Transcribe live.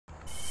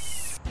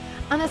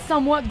On a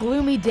somewhat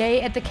gloomy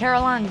day at the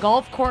Carillon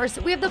Golf Course,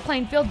 we have the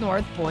Plainfield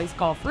North Boys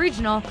Golf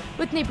Regional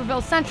with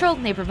Naperville Central,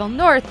 Naperville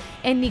North,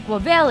 and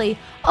Neuqua Valley,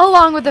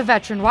 along with the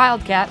veteran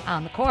Wildcat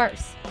on the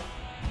course.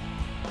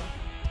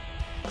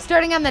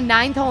 Starting on the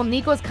 9th hole,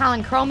 Neuqua's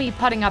Carillon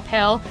putting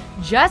uphill,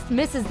 just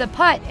misses the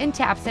putt and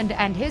taps in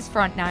to end his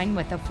front nine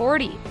with a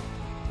 40.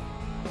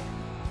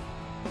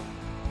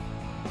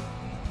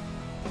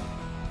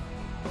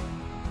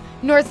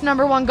 North's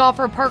 #1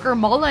 golfer Parker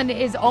Mullen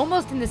is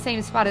almost in the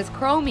same spot as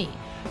Cromie.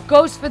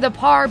 Goes for the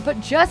par,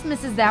 but just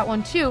misses that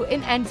one too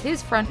and ends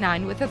his front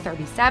nine with a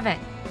 37.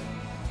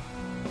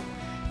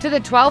 To the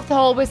 12th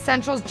hole with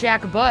Central's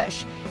Jack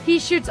Bush. He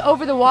shoots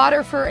over the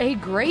water for a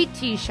great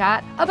tee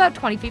shot about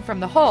 20 feet from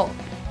the hole.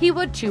 He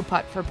would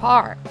two-putt for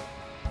par.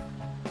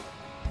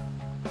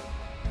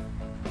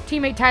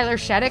 Teammate Tyler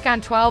Sheddick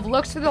on 12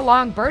 looks for the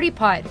long birdie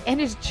putt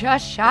and is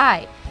just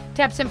shy.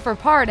 Taps in for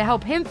par to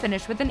help him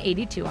finish with an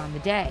 82 on the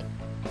day.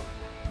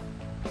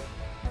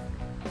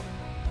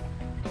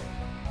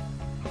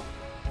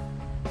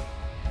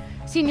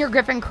 Senior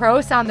Griffin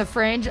Croce on the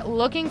fringe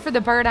looking for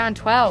the bird on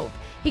 12.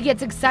 He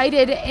gets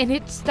excited and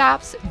it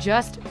stops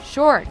just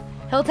short.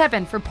 He'll tap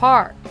in for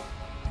par.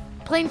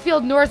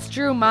 Plainfield North's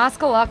Drew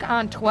Moskaluk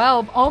on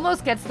 12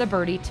 almost gets the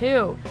birdie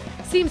too.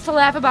 Seems to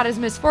laugh about his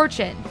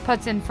misfortune,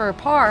 puts in for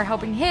par,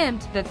 helping him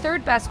to the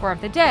third best score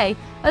of the day,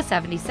 a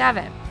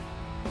 77.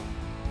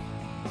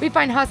 We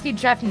find Husky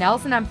Jeff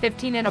Nelson on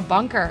 15 in a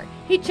bunker.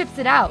 He chips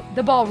it out.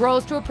 The ball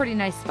rolls to a pretty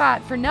nice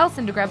spot for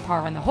Nelson to grab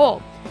par on the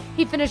hole.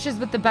 He finishes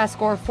with the best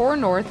score for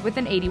North with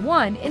an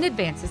 81 and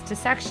advances to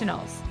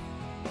sectionals.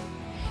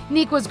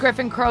 Neuqua's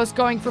Griffin Croce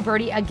going for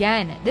birdie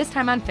again, this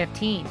time on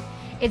 15.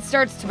 It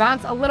starts to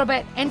bounce a little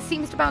bit and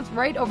seems to bounce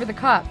right over the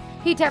cup.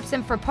 He taps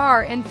in for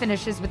par and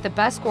finishes with the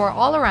best score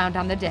all around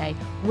on the day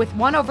with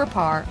 1 over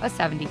par, a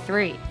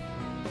 73.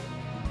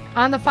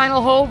 On the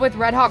final hole with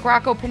Red Hawk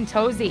Rocco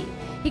Pintozzi.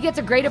 He gets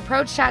a great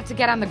approach shot to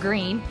get on the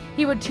green.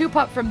 He would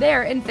two-putt from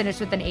there and finish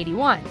with an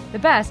 81, the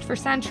best for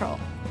Central.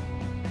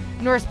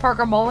 North's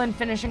Parker Mullen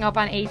finishing up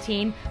on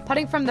 18,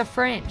 putting from the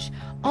fringe.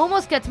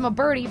 Almost gets him a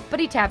birdie, but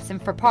he taps in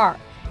for par.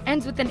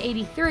 Ends with an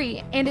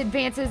 83 and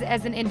advances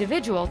as an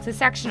individual to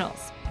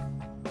sectionals.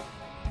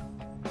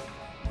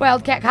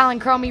 Wildcat Colin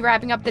Cromie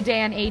wrapping up the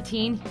day on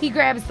 18. He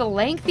grabs the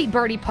lengthy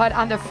birdie putt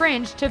on the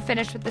fringe to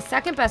finish with the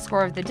second best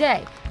score of the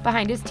day,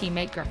 behind his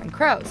teammate Griffin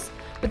Croce,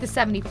 with the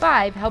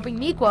 75 helping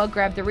Neuqua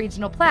grab the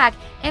regional plaque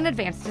and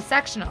advance to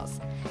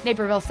sectionals.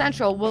 Naperville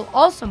Central will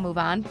also move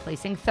on,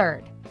 placing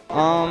third.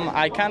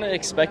 I kind of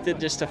expected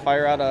just to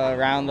fire out a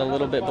round a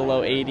little bit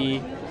below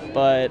 80,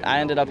 but I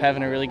ended up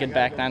having a really good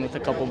back nine with a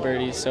couple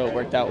birdies, so it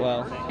worked out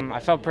well. I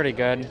felt pretty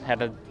good,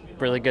 had a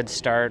really good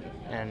start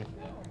and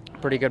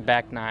pretty good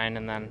back nine,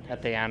 and then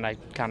at the end I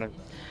kind of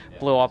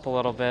blew up a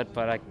little bit,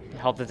 but I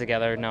held it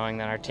together knowing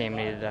that our team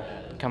needed to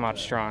come out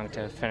strong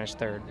to finish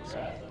third. So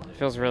it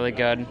feels really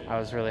good. I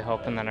was really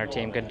hoping that our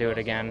team could do it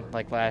again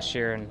like last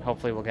year, and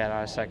hopefully we'll get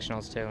out of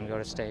sectionals too and go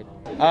to state.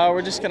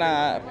 We're just going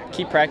to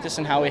keep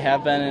practicing how we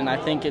have been, and I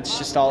think it's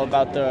just all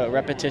about the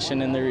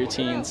repetition and the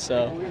routine,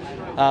 so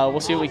we'll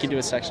see what we can do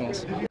with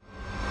sectionals.